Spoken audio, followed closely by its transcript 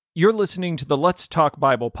You're listening to the Let's Talk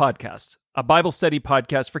Bible podcast, a Bible study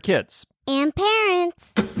podcast for kids and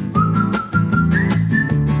parents.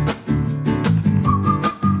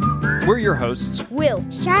 We're your hosts, Will,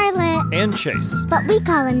 Charlotte, and Chase. But we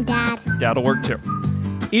call him Dad. Dad'll work too.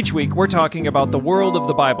 Each week, we're talking about the world of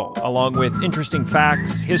the Bible, along with interesting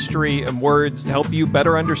facts, history, and words to help you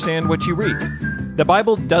better understand what you read. The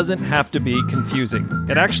Bible doesn't have to be confusing.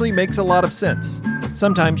 It actually makes a lot of sense.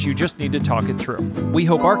 Sometimes you just need to talk it through. We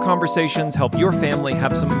hope our conversations help your family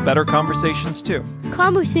have some better conversations too.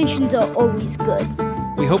 Conversations are always good.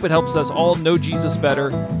 We hope it helps us all know Jesus better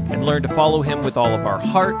and learn to follow him with all of our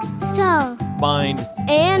heart, soul, mind,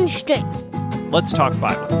 and strength. Let's talk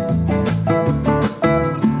Bible.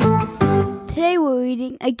 Today we're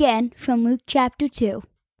reading again from Luke chapter 2.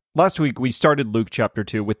 Last week, we started Luke chapter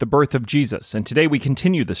 2 with the birth of Jesus, and today we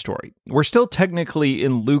continue the story. We're still technically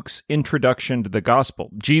in Luke's introduction to the gospel.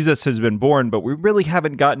 Jesus has been born, but we really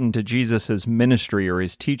haven't gotten to Jesus' ministry or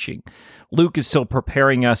his teaching. Luke is still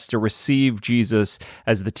preparing us to receive Jesus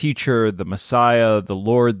as the teacher, the Messiah, the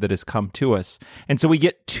Lord that has come to us. And so we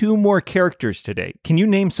get two more characters today. Can you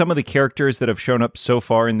name some of the characters that have shown up so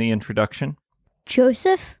far in the introduction?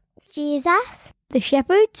 Joseph, Jesus, the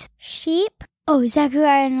shepherds, sheep. Oh,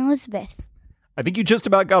 Zechariah and Elizabeth. I think you just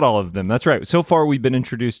about got all of them. That's right. So far, we've been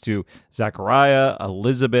introduced to Zechariah,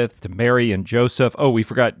 Elizabeth, to Mary and Joseph. Oh, we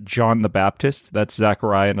forgot John the Baptist. That's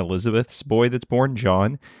Zechariah and Elizabeth's boy that's born,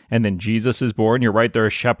 John. And then Jesus is born. You're right, there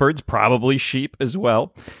are shepherds, probably sheep as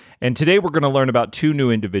well. And today we're going to learn about two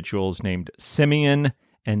new individuals named Simeon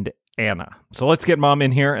and Ana. So let's get Mom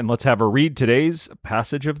in here and let's have her read today's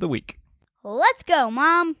passage of the week. Let's go,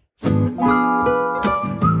 Mom.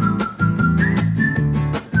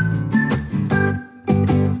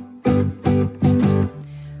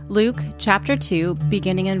 Luke chapter 2,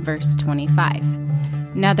 beginning in verse 25.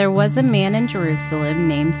 Now there was a man in Jerusalem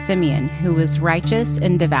named Simeon who was righteous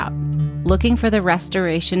and devout, looking for the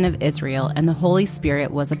restoration of Israel, and the Holy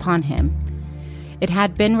Spirit was upon him. It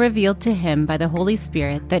had been revealed to him by the Holy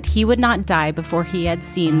Spirit that he would not die before he had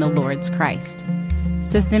seen the Lord's Christ.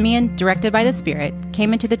 So Simeon, directed by the Spirit,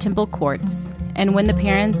 came into the temple courts, and when the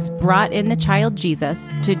parents brought in the child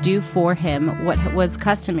Jesus to do for him what was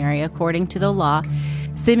customary according to the law,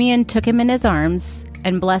 Simeon took him in his arms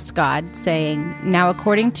and blessed God, saying, Now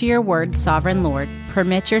according to your word, sovereign Lord,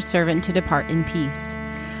 permit your servant to depart in peace.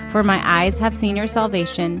 For my eyes have seen your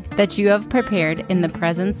salvation, that you have prepared in the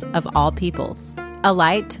presence of all peoples, a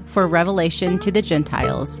light for revelation to the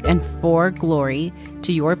Gentiles, and for glory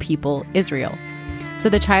to your people Israel. So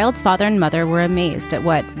the child's father and mother were amazed at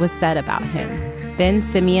what was said about him. Then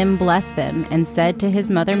Simeon blessed them and said to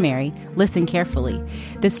his mother Mary, Listen carefully.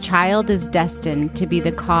 This child is destined to be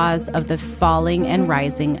the cause of the falling and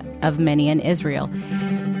rising of many in Israel,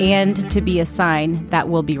 and to be a sign that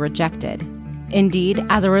will be rejected. Indeed,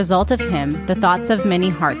 as a result of him, the thoughts of many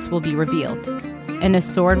hearts will be revealed, and a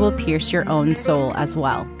sword will pierce your own soul as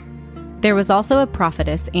well. There was also a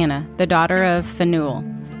prophetess, Ana, the daughter of Phanuel,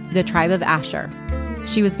 the tribe of Asher.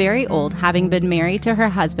 She was very old, having been married to her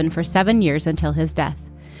husband for 7 years until his death.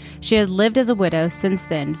 She had lived as a widow since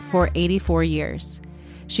then for 84 years.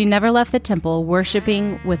 She never left the temple,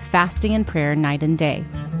 worshiping with fasting and prayer night and day.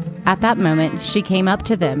 At that moment, she came up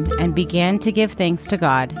to them and began to give thanks to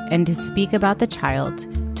God and to speak about the child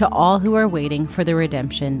to all who are waiting for the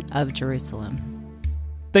redemption of Jerusalem.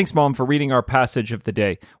 Thanks, Mom, for reading our passage of the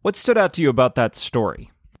day. What stood out to you about that story?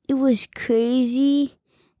 It was crazy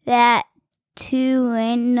that two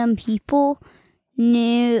random people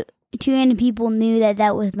knew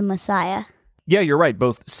that was the Messiah. Yeah, you're right.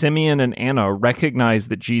 Both Simeon and Ana recognized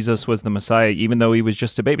that Jesus was the Messiah, even though he was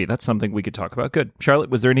just a baby. That's something we could talk about. Good. Charlotte,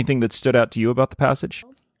 was there anything that stood out to you about the passage?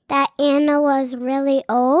 That Anna was really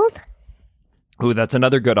old. Ooh, that's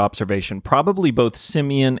another good observation. Probably both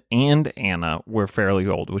Simeon and Ana were fairly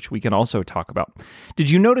old, which we can also talk about. Did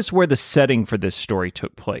you notice where the setting for this story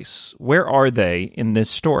took place? Where are they in this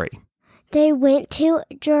story? They went to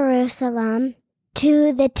Jerusalem,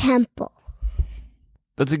 to the temple.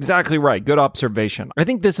 That's exactly right. Good observation. I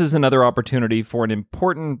think this is another opportunity for an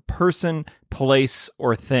important person, place,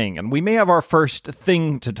 or thing. And we may have our first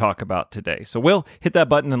thing to talk about today. So Will, hit that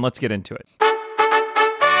button and let's get into it.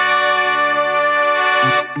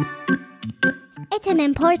 It's an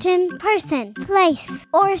important person, place,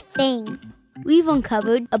 or thing. We've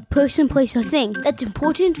uncovered a person, place, or thing that's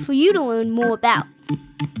important for you to learn more about.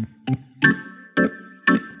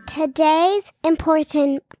 Today's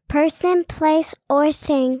important person, place, or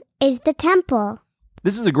thing is the temple.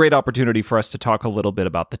 This is a great opportunity for us to talk a little bit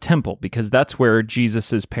about the temple, because that's where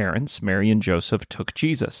Jesus' parents, Mary and Joseph, took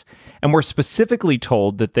Jesus. And we're specifically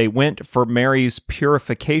told that they went for Mary's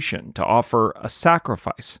purification to offer a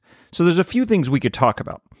sacrifice. So there's a few things we could talk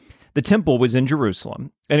about. The temple was in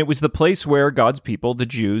Jerusalem, and it was the place where God's people, the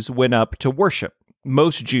Jews, went up to worship.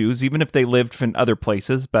 Most Jews, even if they lived in other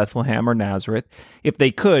places, Bethlehem or Nazareth, if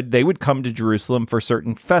they could, they would come to Jerusalem for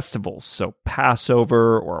certain festivals. So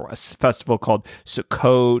Passover, or a festival called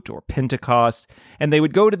Sukkot or Pentecost, and they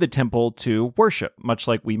would go to the temple to worship, much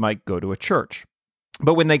like we might go to a church.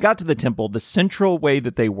 But when they got to the temple, the central way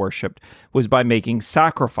that they worshiped was by making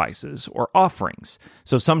sacrifices or offerings.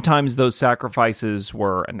 So sometimes those sacrifices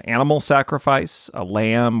were an animal sacrifice, a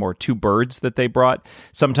lamb or 2 birds that they brought.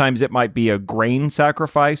 Sometimes it might be a grain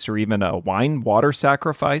sacrifice or even a water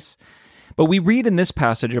sacrifice. But we read in this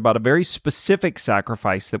passage about a very specific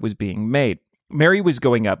sacrifice that was being made. Mary was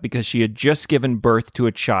going up because she had just given birth to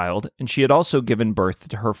a child, and she had also given birth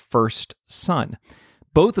to her first son.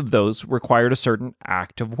 Both of those required a certain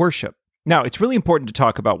act of worship. Now, it's really important to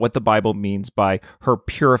talk about what the Bible means by her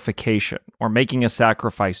purification, or making a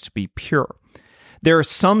sacrifice to be pure. There are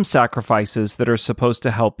some sacrifices that are supposed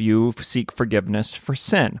to help you seek forgiveness for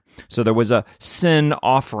sin. So there was a sin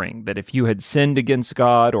offering that if you had sinned against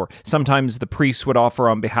God, or sometimes the priests would offer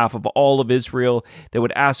on behalf of all of Israel, they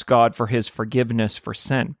would ask God for his forgiveness for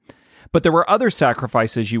sin. But there were other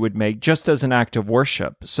sacrifices you would make just as an act of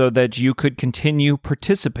worship so that you could continue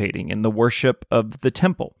participating in the worship of the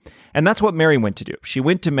temple. And that's what Mary went to do. She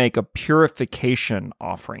went to make a purification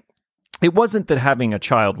offering. It wasn't that having a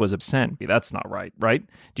child was a sin. That's not right?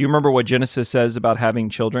 Do you remember what Genesis says about having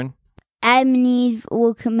children? Adam and Eve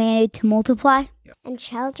were commanded to multiply. And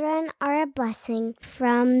children are a blessing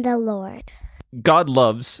from the Lord. God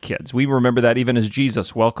loves kids. We remember that even as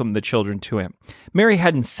Jesus welcomed the children to him. Mary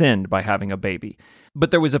hadn't sinned by having a baby, but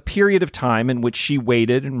there was a period of time in which she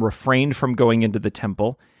waited and refrained from going into the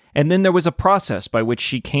temple, and then there was a process by which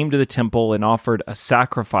she came to the temple and offered a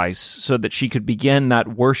sacrifice so that she could begin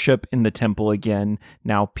that worship in the temple again,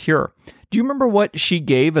 now pure. Do you remember what she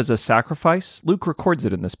gave as a sacrifice? Luke records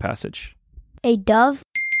it in this passage. A dove.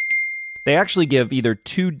 They actually give either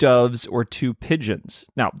 2 doves or 2 pigeons.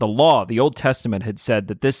 Now, the law, the Old Testament, had said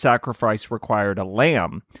that this sacrifice required a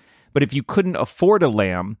lamb, but if you couldn't afford a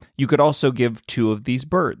lamb, you could also give 2 of these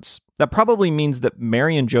birds. That probably means that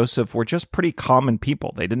Mary and Joseph were just pretty common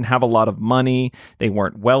people. They didn't have a lot of money, they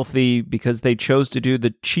weren't wealthy, because they chose to do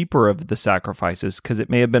the cheaper of the sacrifices because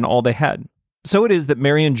it may have been all they had. So it is that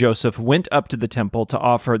Mary and Joseph went up to the temple to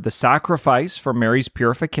offer the sacrifice for Mary's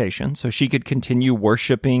purification so she could continue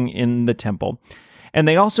worshiping in the temple. And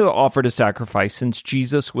they also offered a sacrifice since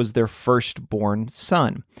Jesus was their firstborn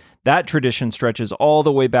son. That tradition stretches all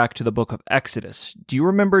the way back to the book of Exodus. Do you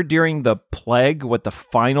remember during the plague what the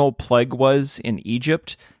final plague was in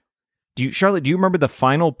Egypt? Charlotte, do you remember the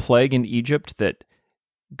final plague in Egypt that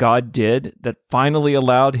God did that finally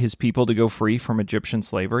allowed his people to go free from Egyptian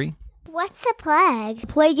slavery? What's a plague? A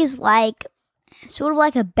plague is sort of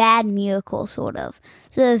like a bad miracle, sort of.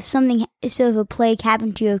 So if a plague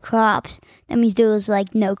happened to your crops, that means there was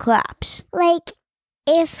no crops. Like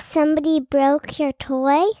if somebody broke your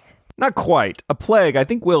toy? Not quite. A plague, I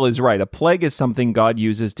think Will is right. A plague is something God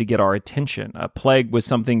uses to get our attention. A plague was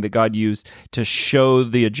something that God used to show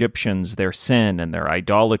the Egyptians their sin and their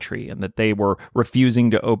idolatry and that they were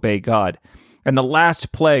refusing to obey God. And the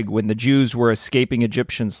last plague, when the Jews were escaping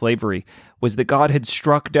Egyptian slavery, was that God had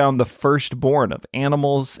struck down the firstborn of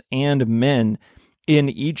animals and men in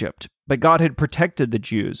Egypt. But God had protected the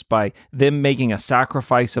Jews by them making a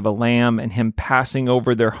sacrifice of a lamb and him passing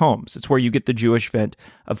over their homes. It's where you get the Jewish event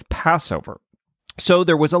of Passover. So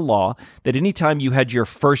there was a law that anytime you had your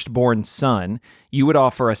firstborn son, you would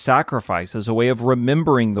offer a sacrifice as a way of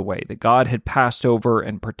remembering the way that God had passed over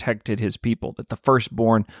and protected his people, that the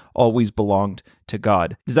firstborn always belonged to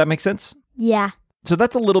God. Does that make sense? Yeah. So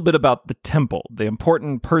that's a little bit about the temple, the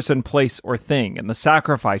important person, place, or thing, and the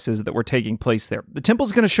sacrifices that were taking place there. The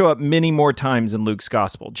temple's going to show up many more times in Luke's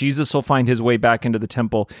gospel. Jesus will find his way back into the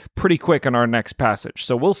temple pretty quick in our next passage,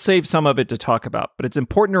 so we'll save some of it to talk about. But it's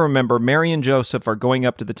important to remember Mary and Joseph are going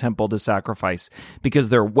up to the temple to sacrifice because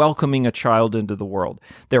they're welcoming a child into the world.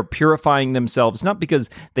 They're purifying themselves, not because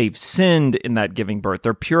they've sinned in that giving birth.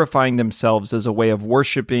 They're purifying themselves as a way of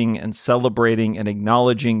worshiping and celebrating and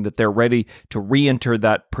acknowledging that they're ready to re-enter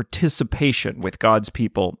that participation with God's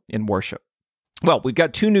people in worship. Well, we've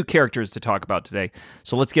got 2 new characters to talk about today,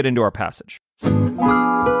 so let's get into our passage. Who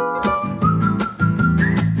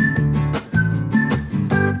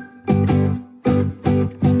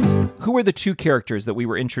are the 2 characters that we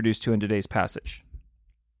were introduced to in today's passage?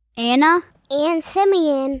 Anna and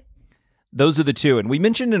Simeon. Those are the two. And we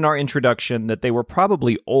mentioned in our introduction that they were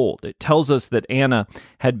probably old. It tells us that Anna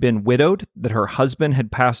had been widowed, that her husband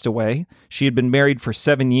had passed away. She had been married for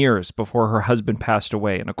 7 years before her husband passed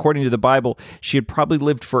away. And according to the Bible, she had probably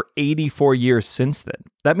lived for 84 years since then.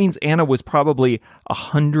 That means Anna was probably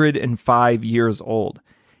 105 years old.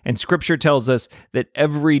 And Scripture tells us that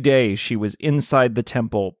every day she was inside the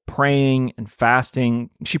temple praying and fasting.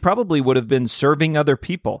 She probably would have been serving other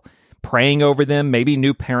people, praying over them, maybe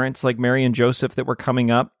new parents like Mary and Joseph that were coming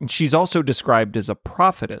up. And she's also described as a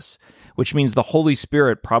prophetess, which means the Holy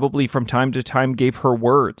Spirit probably from time to time gave her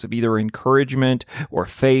words of either encouragement or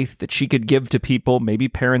faith that she could give to people, maybe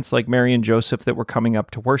parents like Mary and Joseph that were coming up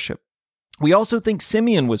to worship. We also think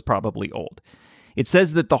Simeon was probably old. It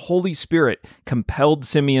says that the Holy Spirit compelled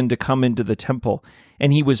Simeon to come into the temple,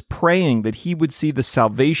 and he was praying that he would see the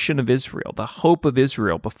salvation of Israel, the hope of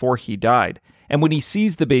Israel, before he died. And when he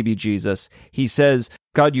sees the baby Jesus, he says,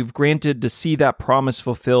 God, you've granted to see that promise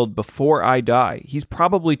fulfilled before I die. He's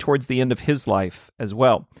probably towards the end of his life as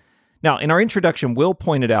well. Now, in our introduction, Will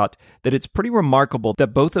pointed out that it's pretty remarkable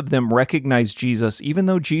that both of them recognize Jesus, even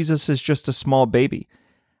though Jesus is just a small baby.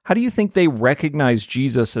 How do you think they recognize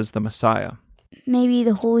Jesus as the Messiah? Maybe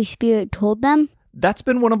the Holy Spirit told them? That's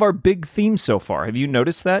been one of our big themes so far. Have you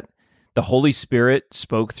noticed that? The Holy Spirit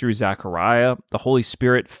spoke through Zechariah. The Holy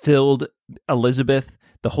Spirit filled Elizabeth.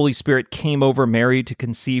 The Holy Spirit came over Mary to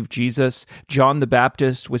conceive Jesus. John the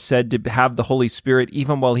Baptist was said to have the Holy Spirit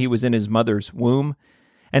even while he was in his mother's womb.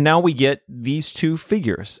 And now we get these two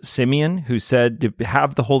figures, Simeon, who's said to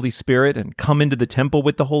have the Holy Spirit and come into the temple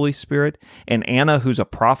with the Holy Spirit, and Anna, who's a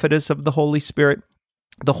prophetess of the Holy Spirit.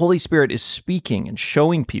 The Holy Spirit is speaking and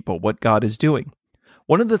showing people what God is doing.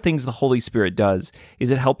 One of the things the Holy Spirit does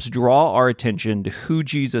is it helps draw our attention to who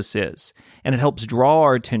Jesus is, and it helps draw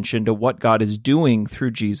our attention to what God is doing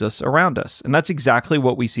through Jesus around us. And that's exactly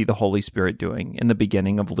what we see the Holy Spirit doing in the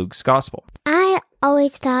beginning of Luke's Gospel. I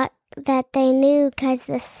always thought that they knew because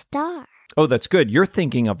the star. Oh, that's good. You're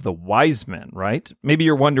thinking of the wise men, right? Maybe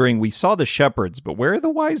you're wondering, we saw the shepherds, but where are the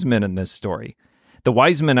wise men in this story? The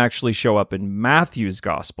wise men actually show up in Matthew's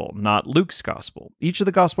gospel, not Luke's gospel. Each of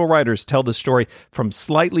the gospel writers tell the story from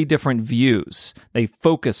slightly different views. They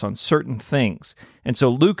focus on certain things. And so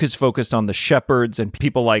Luke is focused on the shepherds and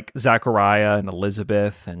people like Zechariah and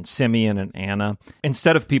Elizabeth and Simeon and Anna,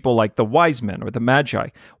 instead of people like the wise men or the magi.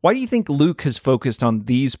 Why do you think Luke has focused on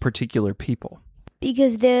these particular people?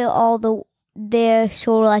 Because they're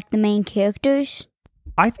sort of like the main characters.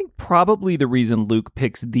 I think probably the reason Luke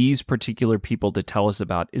picks these particular people to tell us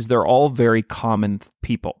about is they're all very common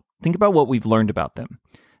people. Think about what we've learned about them.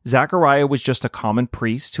 Zechariah was just a common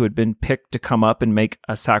priest who had been picked to come up and make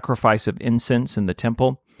a sacrifice of incense in the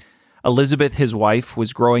temple. Elizabeth, his wife,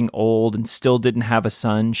 was growing old and still didn't have a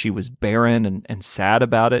son. She was barren and sad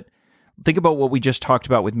about it. Think about what we just talked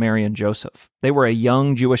about with Mary and Joseph. They were a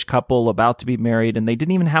young Jewish couple about to be married, and they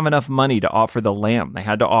didn't even have enough money to offer the lamb. They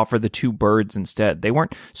had to offer the 2 birds instead. They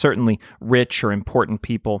weren't certainly rich or important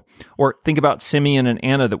people. Or think about Simeon and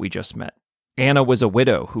Ana that we just met. Anna was a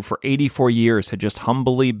widow who for 84 years had just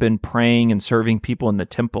humbly been praying and serving people in the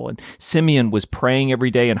temple. And Simeon was praying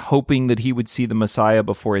every day and hoping that he would see the Messiah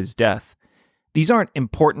before his death. These aren't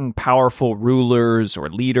important, powerful rulers or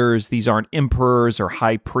leaders. These aren't emperors or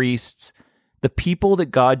high priests. The people that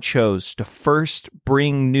God chose to first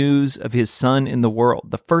bring news of his son in the world,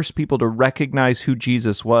 the first people to recognize who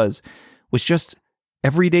Jesus was just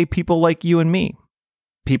everyday people like you and me.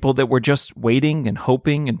 People that were just waiting and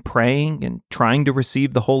hoping and praying and trying to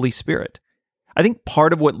receive the Holy Spirit. I think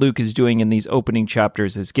part of what Luke is doing in these opening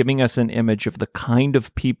chapters is giving us an image of the kind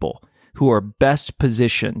of people who are best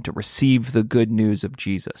positioned to receive the good news of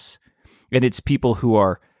Jesus. And it's people who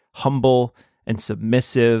are humble and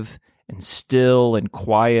submissive and still and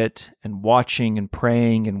quiet and watching and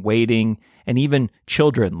praying and waiting, and even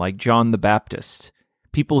children like John the Baptist.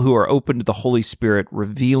 People who are open to the Holy Spirit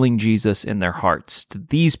revealing Jesus in their hearts. To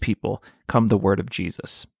these people come the word of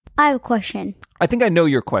Jesus. I have a question. I think I know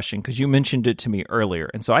your question because you mentioned it to me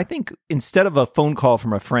earlier. And so I think instead of a phone call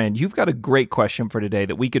from a friend, you've got a great question for today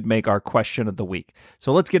that we could make our question of the week.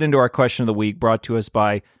 So let's get into our question of the week brought to us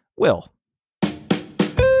by Will.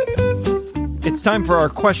 It's time for our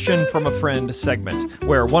Question from a Friend segment,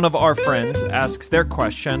 where one of our friends asks their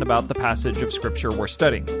question about the passage of Scripture we're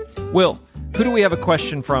studying. Will, who do we have a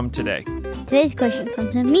question from today? Today's question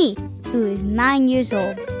comes from me, who is 9 years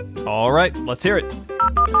old. All right, let's hear it.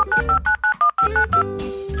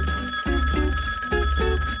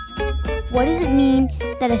 What does it mean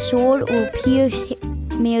that a sword will pierce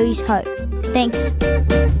Mary's heart? Thanks.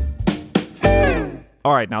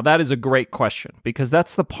 All right, now that is a great question because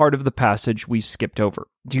that's the part of the passage we've skipped over.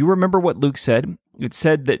 Do you remember what Luke said? It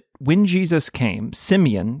said that when Jesus came,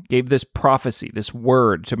 Simeon gave this prophecy, this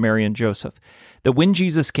word to Mary and Joseph, that when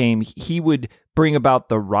Jesus came, he would bring about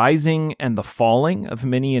the rising and the falling of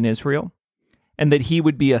many in Israel, and that he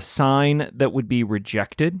would be a sign that would be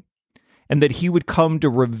rejected, and that he would come to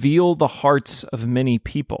reveal the hearts of many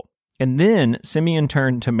people. And then Simeon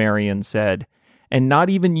turned to Mary and said, "And not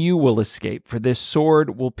even you will escape, for this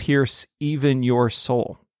sword will pierce even your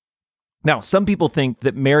soul." Now, some people think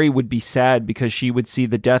that Mary would be sad because she would see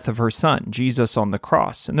the death of her son, Jesus, on the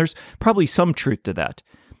cross, and there's probably some truth to that.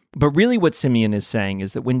 But really what Simeon is saying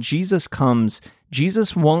is that when Jesus comes,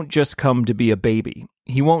 Jesus won't just come to be a baby.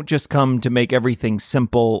 He won't just come to make everything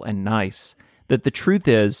simple and nice. That the truth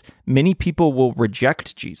is, many people will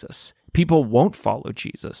reject Jesus. People won't follow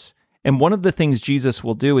Jesus. And one of the things Jesus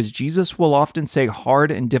will do is Jesus will often say hard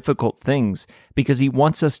and difficult things because he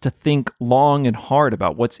wants us to think long and hard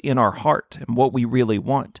about what's in our heart and what we really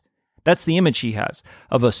want. That's the image he has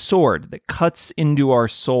of a sword that cuts into our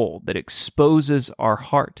soul, that exposes our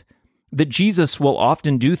heart. That Jesus will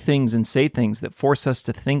often do things and say things that force us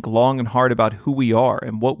to think long and hard about who we are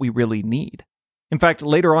and what we really need. In fact,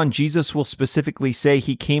 later on, Jesus will specifically say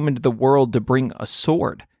he came into the world to bring a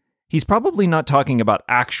sword. He's probably not talking about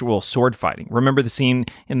actual sword fighting. Remember the scene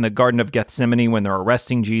in the Garden of Gethsemane when they're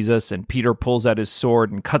arresting Jesus and Peter pulls out his sword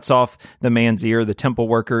and cuts off the man's ear, the temple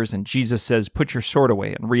workers, and Jesus says, "Put your sword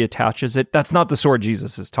away," and reattaches it? That's not the sword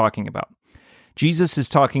Jesus is talking about. Jesus is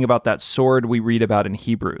talking about that sword we read about in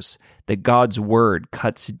Hebrews, that God's word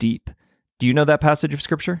cuts deep. Do you know that passage of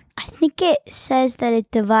Scripture? I think it says that it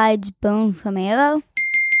divides bone from marrow.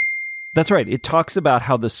 That's right. It talks about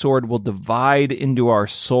how the sword will divide into our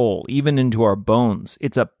soul, even into our bones.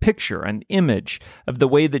 It's a picture, an image of the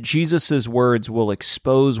way that Jesus' words will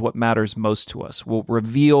expose what matters most to us, will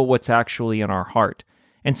reveal what's actually in our heart.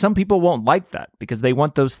 And some people won't like that because they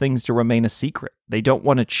want those things to remain a secret. They don't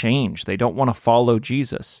want to change. They don't want to follow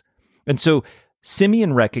Jesus. And so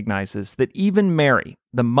Simeon recognizes that even Mary,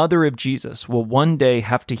 the mother of Jesus, will one day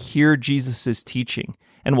have to hear Jesus' teaching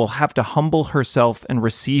and will have to humble herself and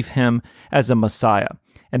receive him as a Messiah.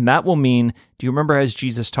 And that will mean, do you remember as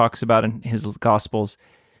Jesus talks about in his Gospels,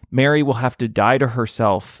 Mary will have to die to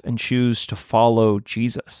herself and choose to follow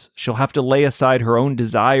Jesus. She'll have to lay aside her own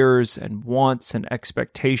desires and wants and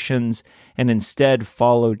expectations and instead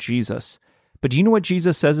follow Jesus. But do you know what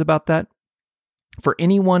Jesus says about that? For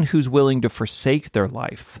anyone who's willing to forsake their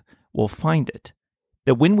life will find it.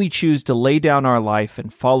 That when we choose to lay down our life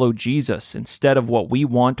and follow Jesus instead of what we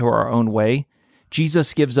want or our own way,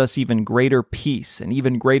 Jesus gives us even greater peace and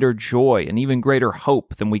even greater joy and even greater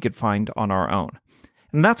hope than we could find on our own.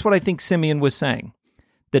 And that's what I think Simeon was saying,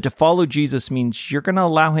 that to follow Jesus means you're going to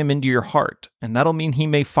allow him into your heart, and that'll mean he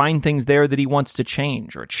may find things there that he wants to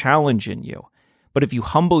change or challenge in you. But if you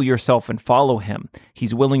humble yourself and follow him,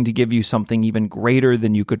 he's willing to give you something even greater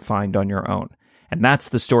than you could find on your own. And that's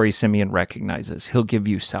the story Simeon recognizes. He'll give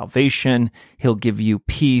you salvation, he'll give you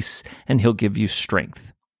peace, and he'll give you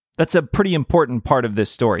strength. That's a pretty important part of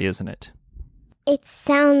this story, isn't it? It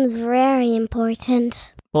sounds very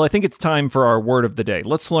important. Well, I think it's time for our word of the day.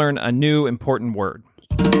 Let's learn a new important word.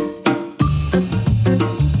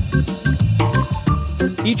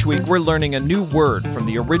 Each week, we're learning a new word from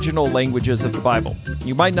the original languages of the Bible.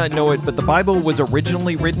 You might not know it, but the Bible was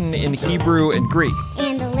originally written in Hebrew and Greek.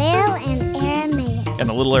 And a little in Aramaic. And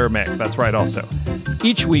a little Aramaic, that's right also.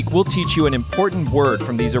 Each week, we'll teach you an important word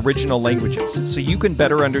from these original languages so you can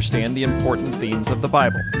better understand the important themes of the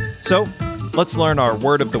Bible. So, let's learn our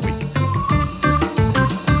word of the week.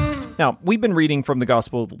 Now, we've been reading from the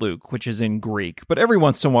Gospel of Luke, which is in Greek, but every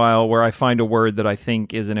once in a while where I find a word that I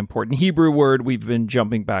think is an important Hebrew word, we've been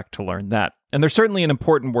jumping back to learn that. And there's certainly an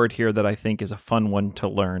important word here that I think is a fun one to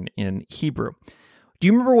learn in Hebrew. Do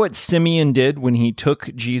you remember what Simeon did when he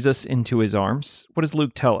took Jesus into his arms? What does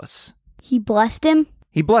Luke tell us? He blessed him.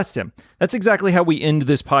 He blessed him. That's exactly how we end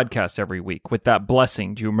this podcast every week, with that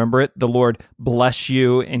blessing. Do you remember it? The Lord bless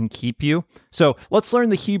you and keep you. So let's learn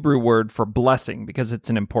the Hebrew word for blessing because it's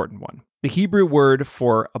an important one. The Hebrew word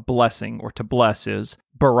for a blessing or to bless is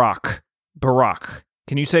barak. Barak.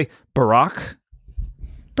 Can you say barak?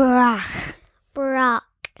 Barak. Brock.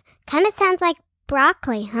 Kind of sounds like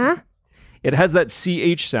broccoli, huh? It has that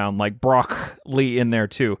CH sound like broccoli in there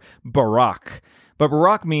too. Barak. But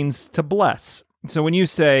barak means to bless. So when you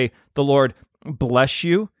say, the Lord bless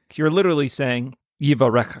you, you're literally saying,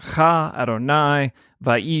 Yivarecha Adonai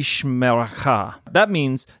va'ishmerecha. That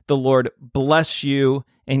means the Lord bless you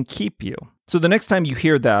and keep you. So the next time you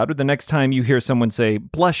hear that, or the next time you hear someone say,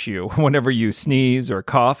 bless you, whenever you sneeze or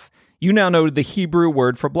cough, You now know the Hebrew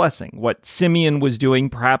word for blessing, what Simeon was doing,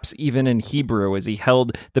 perhaps even in Hebrew, as he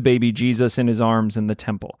held the baby Jesus in his arms in the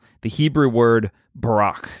temple. The Hebrew word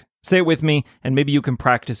barak. Say it with me, and maybe you can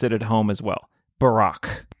practice it at home as well.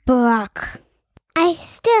 Barak. Barak. I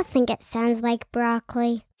still think it sounds like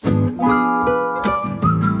broccoli.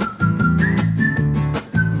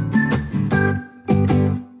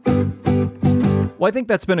 Well, I think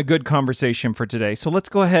that's been a good conversation for today, so let's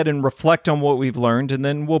go ahead and reflect on what we've learned, and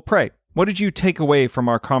then we'll pray. What did you take away from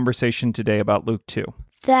our conversation today about Luke 2?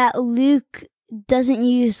 That Luke doesn't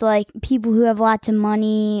use, people who have lots of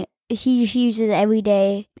money. He just uses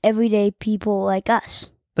everyday people like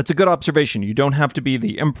us. That's a good observation. You don't have to be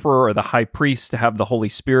the emperor or the high priest to have the Holy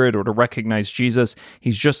Spirit or to recognize Jesus.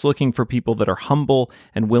 He's just looking for people that are humble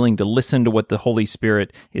and willing to listen to what the Holy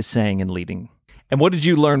Spirit is saying and leading. And what did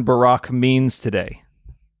you learn Barak means today?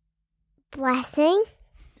 Blessing.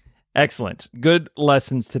 Excellent. Good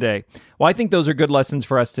lessons today. Well, I think those are good lessons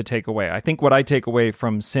for us to take away. I think what I take away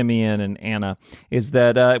from Simeon and Ana is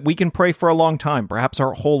that we can pray for a long time, perhaps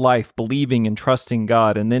our whole life, believing and trusting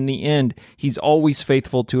God. And in the end, He's always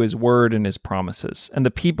faithful to His word and His promises. And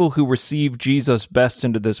the people who receive Jesus best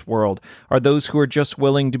into this world are those who are just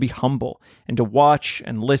willing to be humble and to watch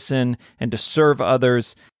and listen and to serve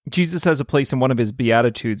others. Jesus has a place in one of His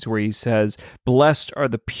Beatitudes where He says, "Blessed are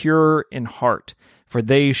the pure in heart, for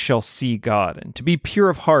they shall see God." And to be pure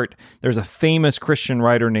of heart, there's a famous Christian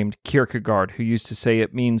writer named Kierkegaard who used to say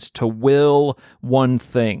it means to will one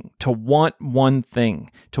thing, to want one thing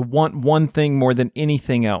more than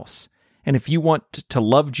anything else. And if you want to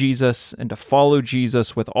love Jesus and to follow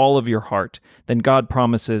Jesus with all of your heart, then God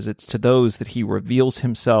promises it's to those that He reveals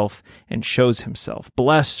Himself and shows Himself.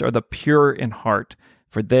 Blessed are the pure in heart,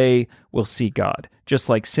 for they will see God, just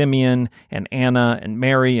like Simeon and Anna and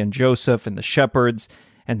Mary and Joseph and the shepherds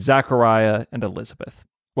and Zechariah and Elizabeth.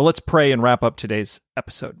 Well, let's pray and wrap up today's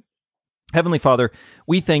episode. Heavenly Father,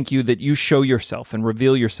 we thank You that You show Yourself and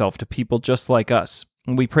reveal Yourself to people just like us.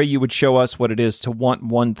 And we pray You would show us what it is to want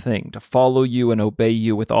one thing, to follow You and obey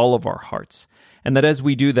You with all of our hearts. And that as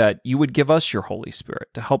we do that, You would give us Your Holy Spirit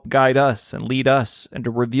to help guide us and lead us and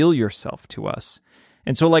to reveal Yourself to us.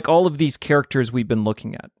 And so like all of these characters we've been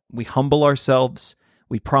looking at, we humble ourselves,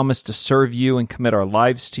 we promise to serve You and commit our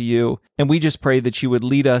lives to You, and we just pray that You would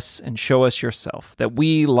lead us and show us Yourself, that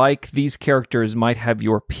we, like these characters, might have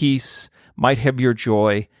Your peace, might have Your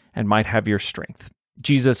joy, and might have Your strength.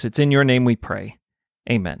 Jesus, it's in Your name we pray.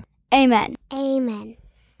 Amen. Amen. Amen.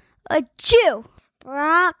 A Jew.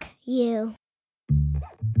 Brock you.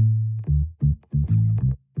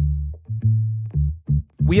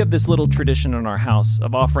 We have this little tradition in our house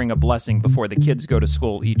of offering a blessing before the kids go to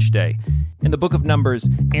school each day. In the book of Numbers,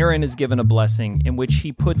 Aaron is given a blessing in which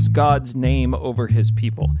he puts God's name over His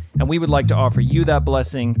people. And we would like to offer you that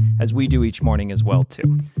blessing as we do each morning as well,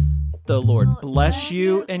 too. The Lord bless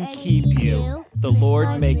you and keep you. The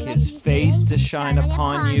Lord make His face to shine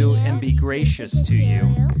upon you and be gracious to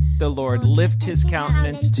you. The Lord lift His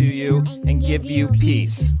countenance to you and give you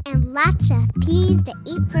peace. And lots of peas to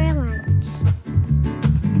eat for lunch.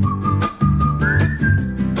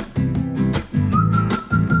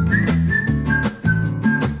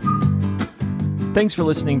 Thanks for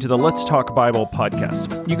listening to the Let's Talk Bible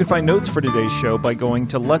podcast. You can find notes for today's show by going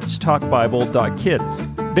to letstalkbible.kids.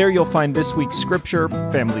 There you'll find this week's scripture,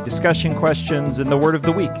 family discussion questions, and the word of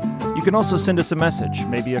the week. You can also send us a message,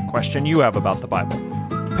 maybe a question you have about the Bible.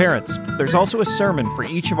 Parents, there's also a sermon for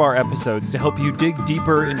each of our episodes to help you dig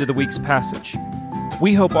deeper into the week's passage.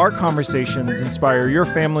 We hope our conversations inspire your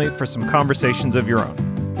family for some conversations of your own.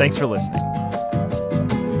 Thanks for listening.